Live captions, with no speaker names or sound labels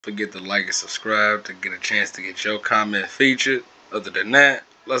Forget to like and subscribe to get a chance to get your comment featured. Other than that,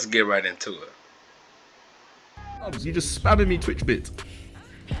 let's get right into it. You just spamming me Twitch bit.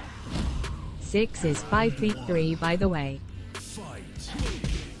 6 is 5'3" by the way.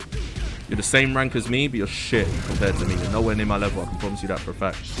 You're the same rank as me, but you're shit compared to me. You're nowhere near my level, I can promise you that for a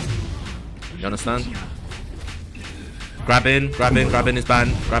fact. You understand? Grab in his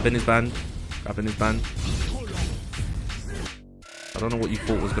band, grabbing his band. I don't know what you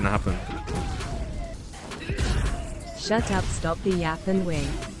thought was gonna happen. Shut up, stop the yap and wing.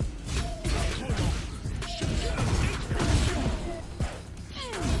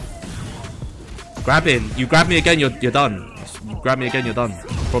 Grab in. You grab me again, you're done. You grab me again, you're done.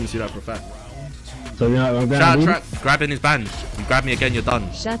 I promise you that for a fact. So you're not gonna Shout out, grab in his band. You grab me again, you're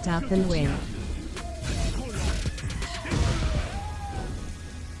done. Shut up and wing.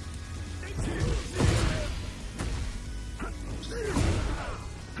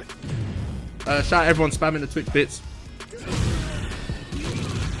 Shout out everyone spamming the Twitch bits.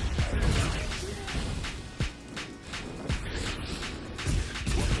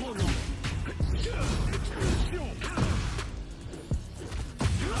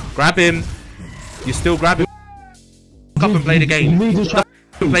 Grab him. You still grab him. Come and play the game.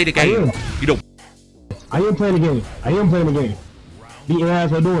 Play the game. You don't. I am playing the game. I am playing the game. Beat your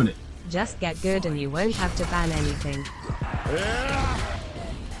ass while doing it. Just get good and you won't have to ban anything.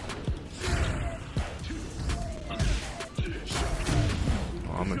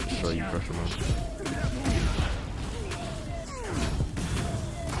 Oh, I'm gonna show you pressure, man.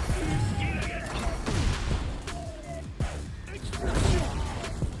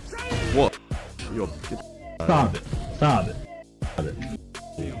 What? Stop it. Stop it.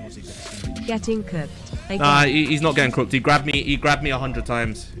 Getting cooked. Nah, he's not getting cooked. He grabbed me 100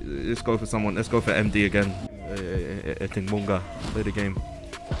 times. Let's go for someone. Let's go for MD again. Etingmunga. Play the game.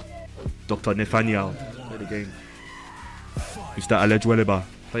 Dr. Nathaniel. Play the game. Mr. Alejweleba.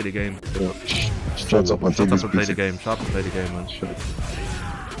 Play the game. Shut up and play the game. Shut up and play the game, man.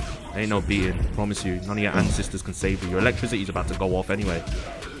 Ain't no beating. Promise you. None of your ancestors can save you. Your electricity's about to go off anyway.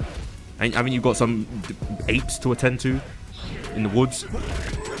 Haven't you got some apes to attend to in the woods?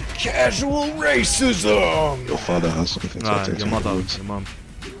 Casual racism! Your father has something to attend to. Your mother, your mum.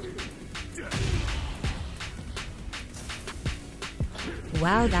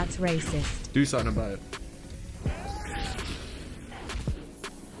 Wow, that's racist. Do something about it.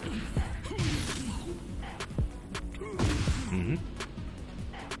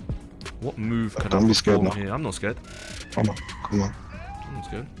 What move can Don't I be scared now. Here? I'm not scared. Come on. I'm not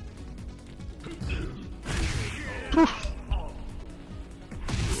scared.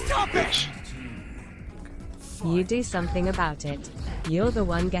 Stop it! You do something about it. You're the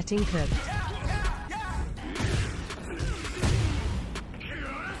one getting cooked.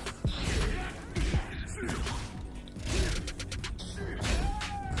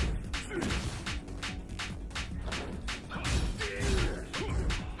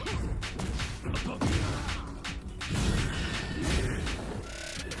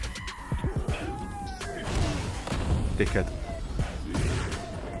 Dickhead.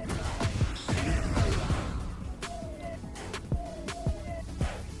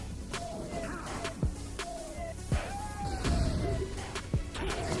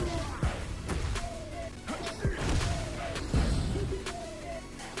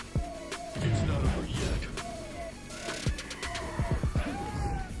 It's not over yet.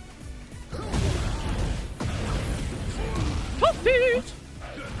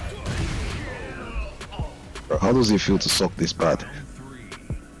 How does it feel to suck this bad?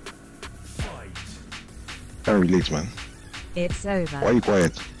 Can't relate, man. It's over. Why are you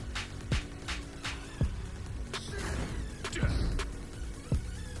quiet?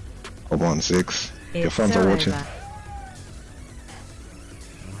 Come on, 6. Your It's fans are watching. over. I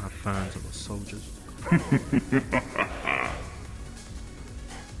don't have fans, I've got soldiers.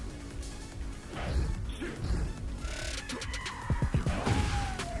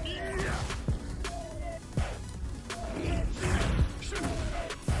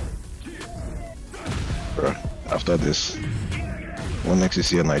 After this, what next you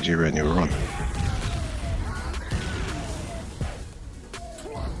see a Nigeria and you run.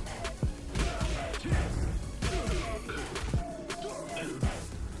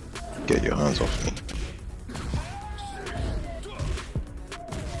 Get your hands off me.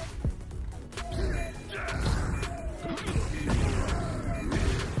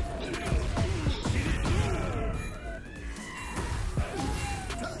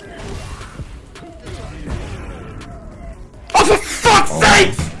 fuck's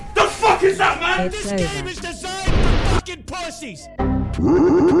sake! The fuck is that, man? It's This over. game is designed for fucking pussies!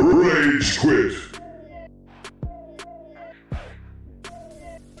 Rage quit.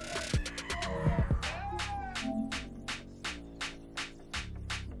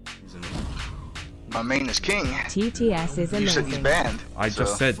 My main is king. TTS is You said he's amazing. banned. I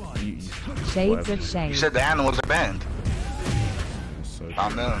just said. Shades of You shade. said the animals are banned. So I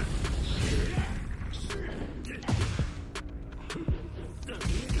know.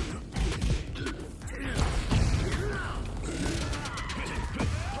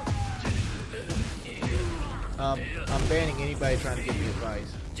 I'm banning anybody trying to give me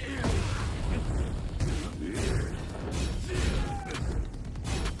advice.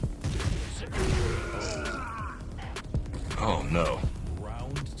 Oh no.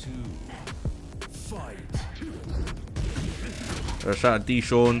 Round 2. Fight. shout out D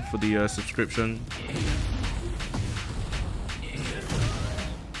Sean for the subscription.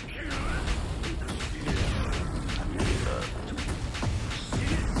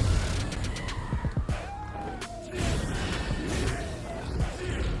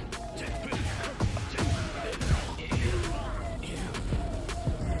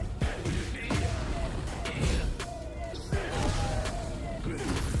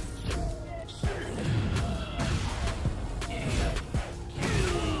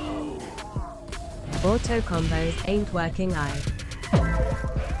 Auto combos ain't working. I'm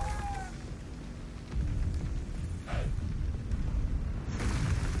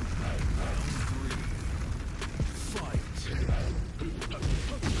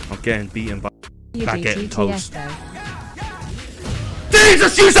getting beaten by You baguette do and TTS toast. though. Did he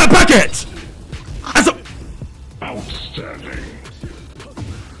just use that baguette? As a Outstanding.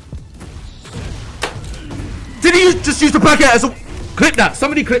 Did he just use the baguette as a clip that?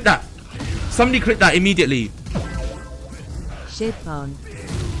 Somebody clip that. Somebody clip that immediately. Shit on.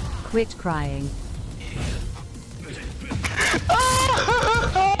 Quit crying.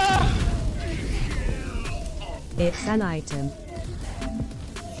 It's an item.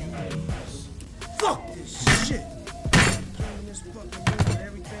 Fuck this shit. This fucking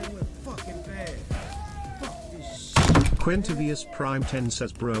everything went fucking bad. Fuck this shit. Quintivius Prime 10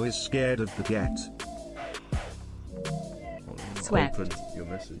 says bro is scared of the get. Sweat. Open your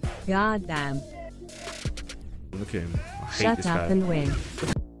message. God damn. Look at him. I hate Shut this up guy. and win.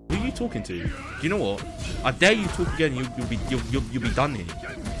 Who are you talking to? Do you know what? I dare you talk again. You'll be done here.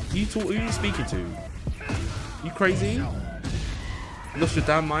 Who are you speaking to? You crazy? Lost your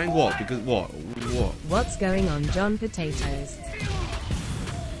damn mind? What? Because what? What? What's going on, John Potatoes?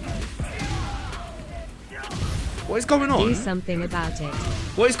 What is going on? Do something about it.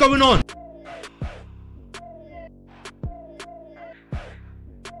 What is going on?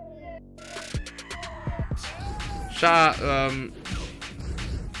 Shout out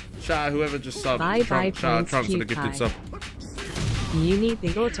whoever just subbed. Bye bye, Shout out Trump for the Prince gifted Cutie sub. You need the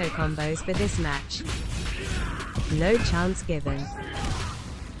auto combos for this match. No chance given.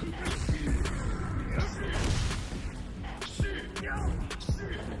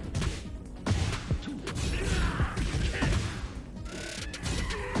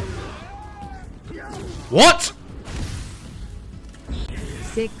 What?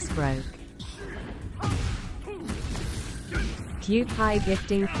 6 broke. Cute Pie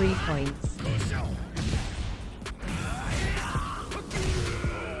gifting 3 points.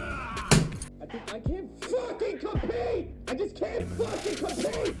 I can't fucking compete! I just can't fucking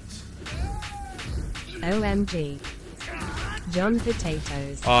compete! OMG. John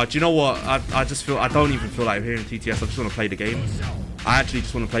Potatoes. Do you know what? I just feel I don't even feel like hearing TTS. I just want to play the game. I actually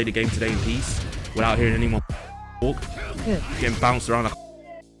just want to play the game today in peace without hearing any more talk. Good. Getting bounced around like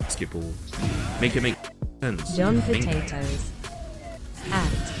a basketball. Make it make sense. John Make- Potatoes.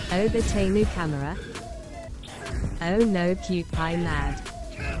 At Oh the Tenu camera. Oh no, Cute Pie mad.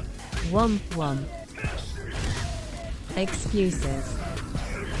 Womp womp. Excuses.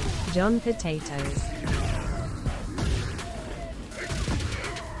 John Potatoes.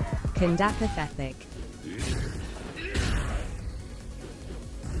 Kinda pathetic.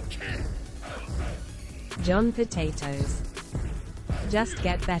 John Potatoes. Just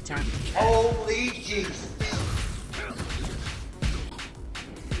get better. Holy Jesus!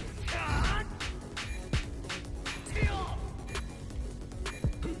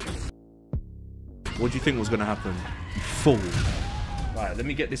 What do you think was going to happen? You fool. Right, let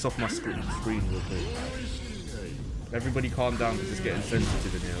me get this off my screen real quick. Everybody calm down because it's getting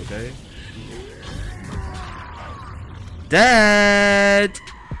sensitive in here, okay? Dad!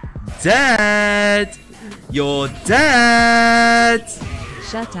 Dad! You're dead!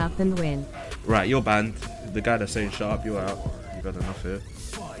 Shut up and win. Right, you're banned. The guy that's saying shut up, you're out. You've had enough here.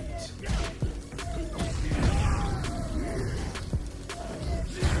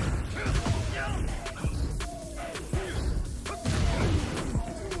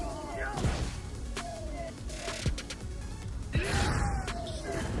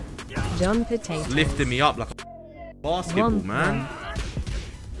 John Potatoes. Lifting me up like a basketball, man.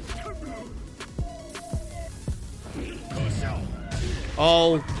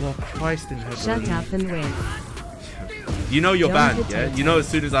 Oh, God, Christ in heaven. Shut up and win. You know you're John banned, yeah? You know as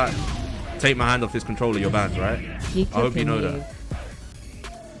soon as I take my hand off this controller, you're banned, right? I hope you know that.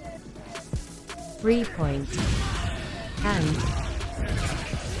 3 points. And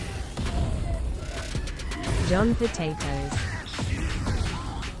John Potatoes.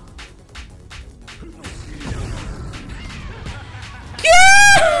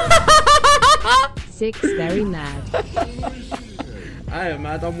 Six very mad. I am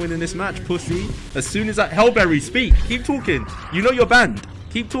mad. I'm winning this match, pussy. As soon as I... Hellberry, speak. Keep talking. You know you're banned.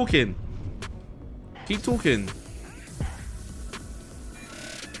 Keep talking. Keep talking.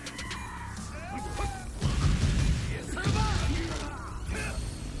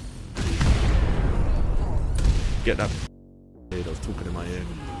 Get that. That was talking in my ear.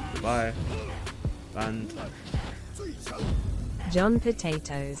 Bye. Banned. John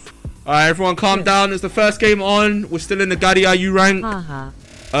Potatoes. Alright, everyone calm down. It's the first game on. We're still in the Gaddy IU rank.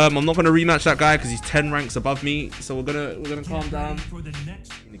 I'm not gonna rematch that guy because he's 10 ranks above me. So we're gonna calm down.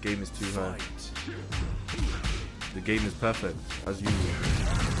 The game is too hard. The game is perfect, as usual.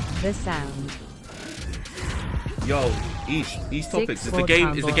 The sound. Yo, each topics. Is the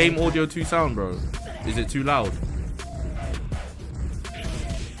game audio too sound, bro? Is it too loud?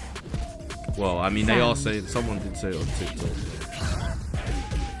 Well, I mean, they are saying, someone did say it on TikTok.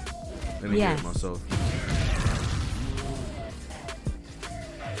 Let me hear it myself.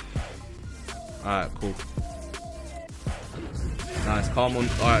 Alright, cool. Nah, it's calm on.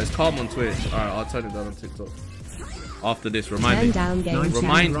 Alright, it's calm on Twitch. Alright, I'll turn it down on TikTok. After this, remind me.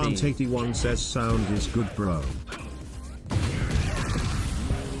 Remind me. 81 says sound is good, bro.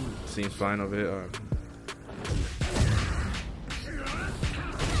 Seems fine over here. Alright.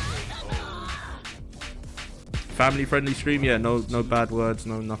 Family friendly stream, yeah, no bad words,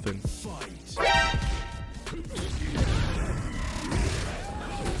 no nothing.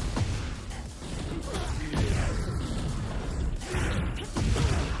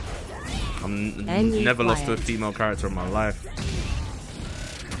 I'm never lost to a female character in my life.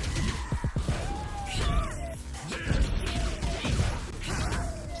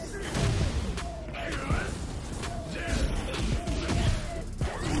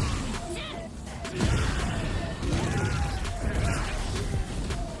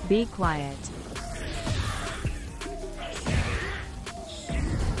 Be quiet.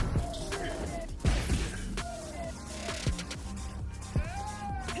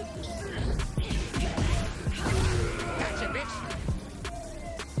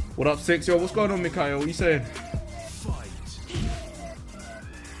 What up, 6? Yo, what's going on, Mikhail? What you saying?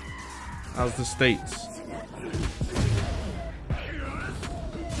 How's the States?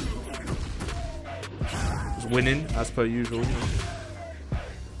 Just winning, as per usual.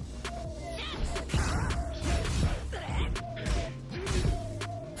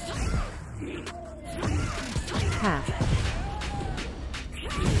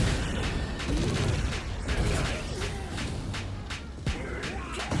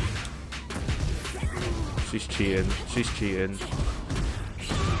 She's cheating. She's cheating.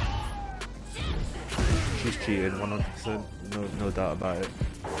 She's cheating, 100%. No doubt about it.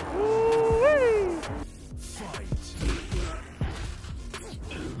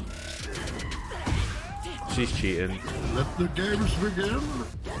 She's cheating. Let the games begin.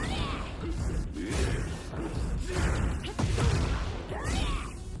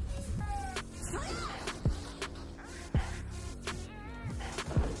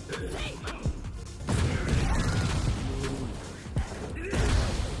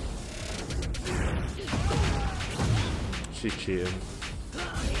 She's cheating.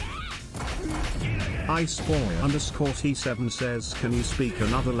 Iceboy_T7 says, can you speak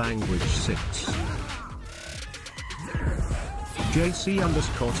another language? 6.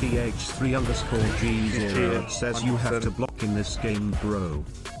 JC_TH3_G says you have to block in this game, bro.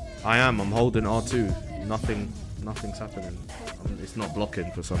 I am. I'm holding R2. Nothing's happening. It's not blocking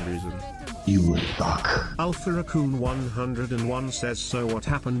for some reason. You will block. Alpha Raccoon 101 says, so what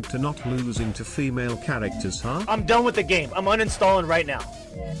happened to not losing to female characters, huh? I'm done with the game. I'm uninstalling right now.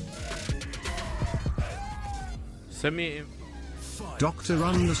 Send me.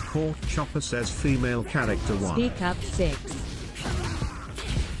 Dr_Chopper says female character 1. Speak up, 6.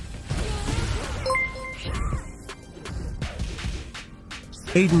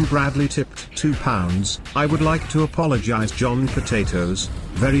 Aiden Bradley tipped £2. I would like to apologize, John Potatoes.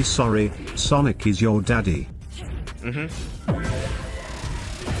 Very sorry, Sonic is your daddy.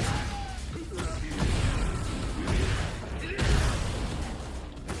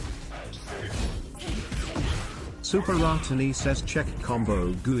 Super Ratani says check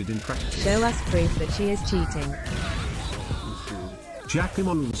combo good in practice. Show us proof that she is cheating.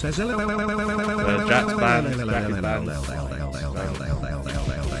 Jackimon says Jack's banned. Jack is banned.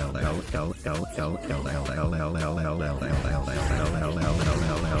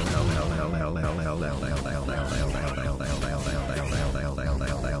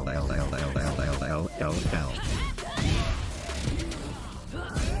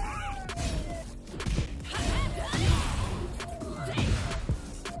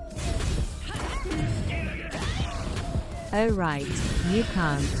 Oh right, you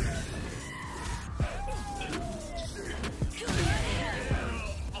can't.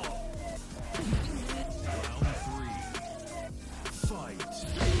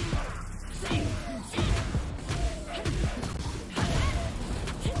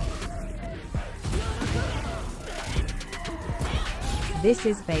 This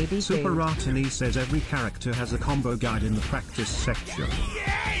is baby Super food. Ratani says every character has a combo guide in the practice section.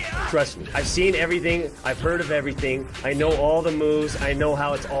 Trust me, I've seen everything, I've heard of everything, I know all the moves, I know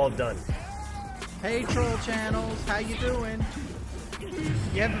how it's all done. Hey troll channels, how you doing?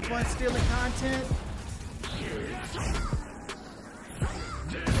 You having fun stealing content?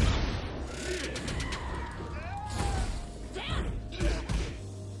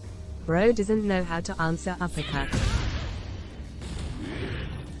 Bro doesn't know how to answer uppercut.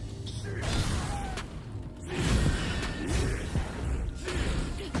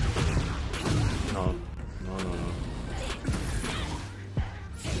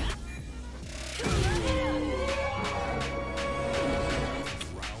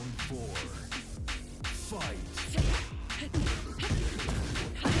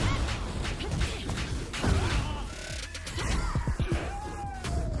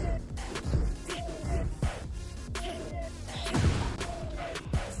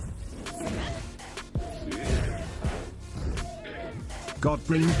 God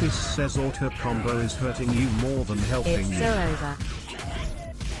bring this says auto combo is hurting you more than helping It's you. so over.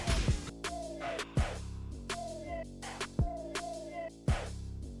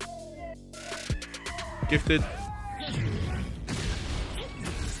 Gifted.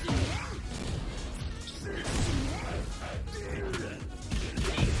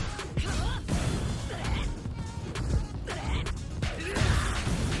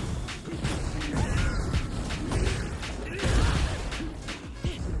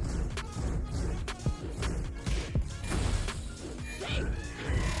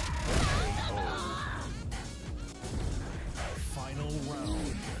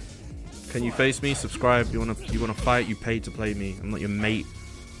 Can you face me? Subscribe. You wanna fight? You paid to play me. I'm not your mate.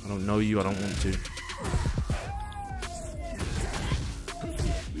 I don't know you. I don't want to.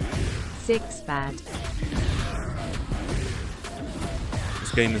 6 bad.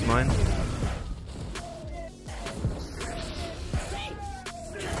 This game is mine.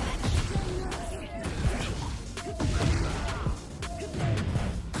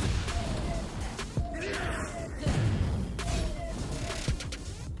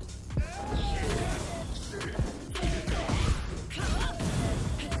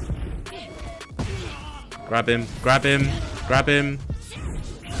 Grab him, grab him, grab him.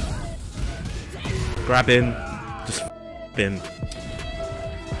 Grab him. Just him.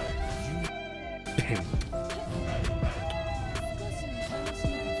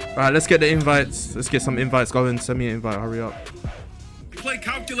 Alright, let's get the invites. Let's get some invites going. Send me an invite, hurry up. Play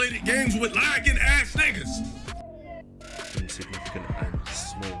calculated games with lagging ass niggas. Insignificant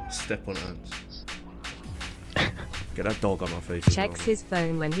ants. Small. Step on ants. Get that dog on my face. Checks his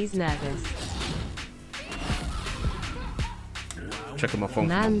phone when he's nervous. Checking my phone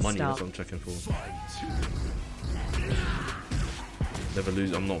for my money, stop. that's what I'm checking for. Never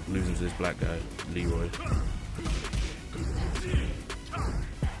lose. I'm not losing to this black guy, Leroy.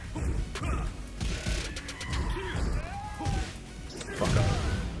 Fuck up.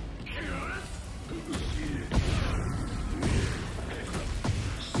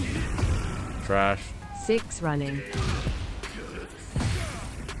 Trash. 6 running.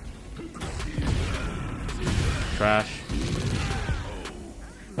 Trash.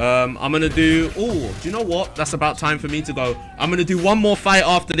 I'm gonna do. Oh, do you know what? That's about time for me to go. I'm gonna do one more fight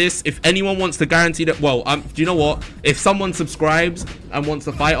after this. If anyone wants to guarantee that, well, do you know what? If someone subscribes and wants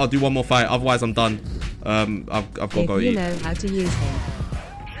to fight, I'll do one more fight. Otherwise, I'm done. I've got to go If you eat. know how to use him.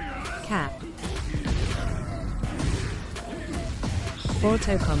 Cap.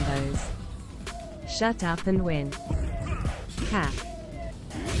 Auto combos. Shut up and win. Cap.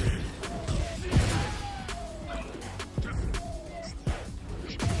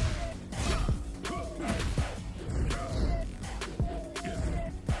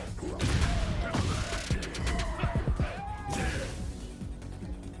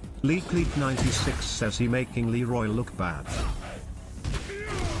 Leak96 says he making Leroy look bad.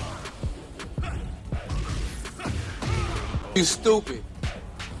 You stupid.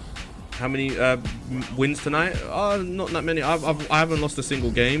 How many wins tonight? Not that many. I haven't lost a single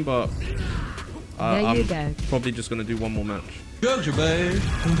game, but I'm probably just gonna do one more match. Gotcha, babe.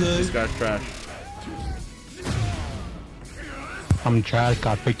 This guy's trash. I'm trash.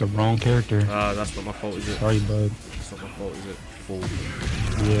 I picked the wrong character. That's not my fault, is it? Sorry, bud. That's not my fault, is it? Fool.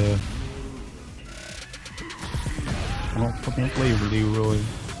 Yeah. I don't fucking play with Leroy.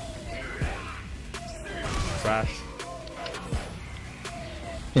 Trash.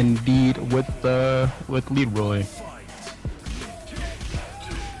 Indeed, with Leroy.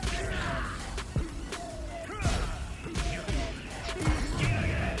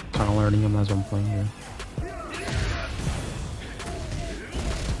 Kind of learning him as I'm playing here.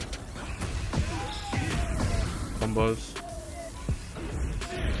 Combos.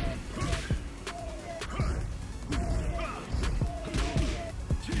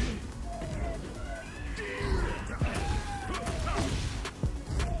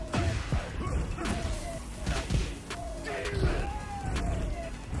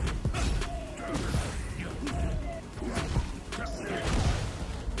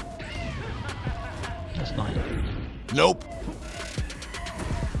 That's not it. Nope.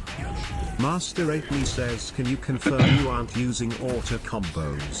 Master Apney says, can you confirm you aren't using auto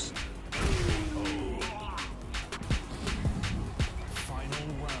combos?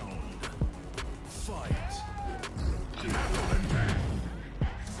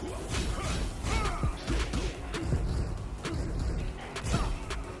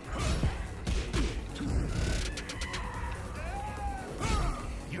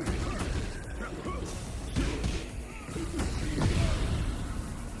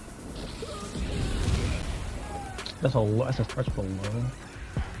 That's a stretch for low.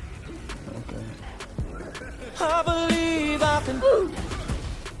 Okay. I believe I can.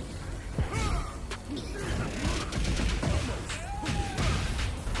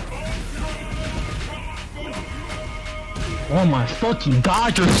 Oh my fucking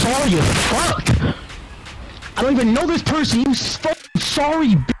god, you're sorry as fuck! I don't even know this person, you fucking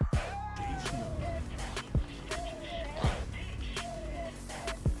sorry,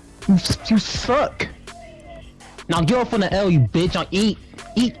 You suck! Now get off on the L, you bitch. Now eat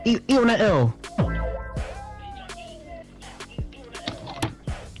on the L.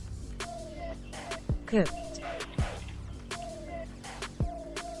 Cooked.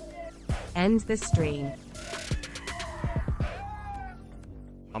 End the stream.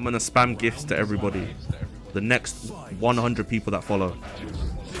 I'm gonna spam gifts to everybody. The next 100 people that follow.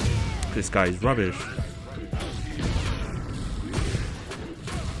 This guy is rubbish.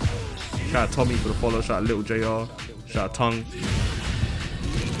 Shout out Tommy for the follow. Shout out Little JR. Shout out Tongue.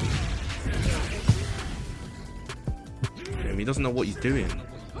 Damn, he doesn't know what he's doing.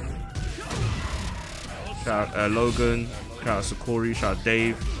 Shout out Logan. Shout out Sakori. Shout out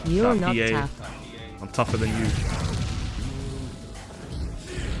Dave. You're shout out not PA. tough. I'm tougher than you.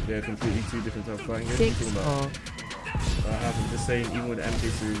 They're completely two different types of fighting games. 6-4. I'm just saying, even with the MK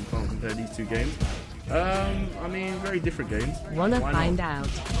series, you can't compare these two games. I mean, very different games. Wanna find out?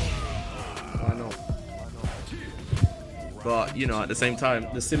 Why not? But you know, at the same time,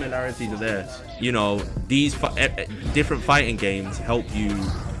 the similarities are there. You know, these different fighting games help you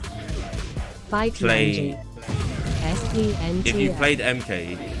play. If you played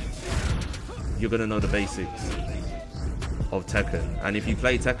MK, you're gonna know the basics of Tekken, and if you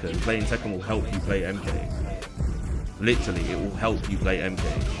play Tekken, playing Tekken will help you play MK. Literally, it will help you play MK.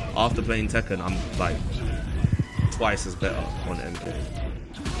 After playing Tekken, I'm like twice as better on MK.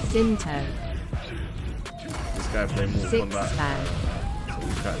 Sinto. This guy playing more combat. Fan. So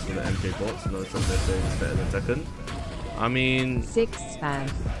we catch for the MK bots. No sense they're saying it's better than Tekken. I mean, 6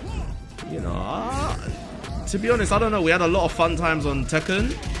 fan. You know, to be honest, I don't know. We had a lot of fun times on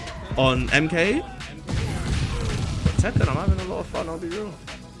Tekken, on MK. But Tekken, I'm having a lot of fun. I'll be real.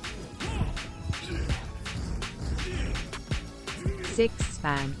 6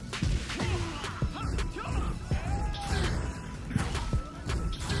 fan.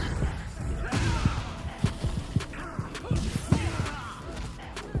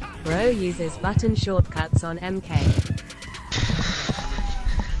 Bro uses button shortcuts on MK.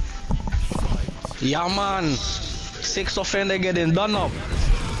 Yeah man, 6 offender getting done up.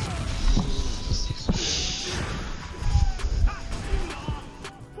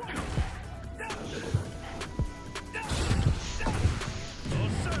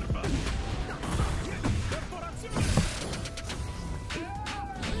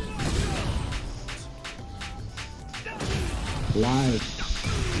 Live.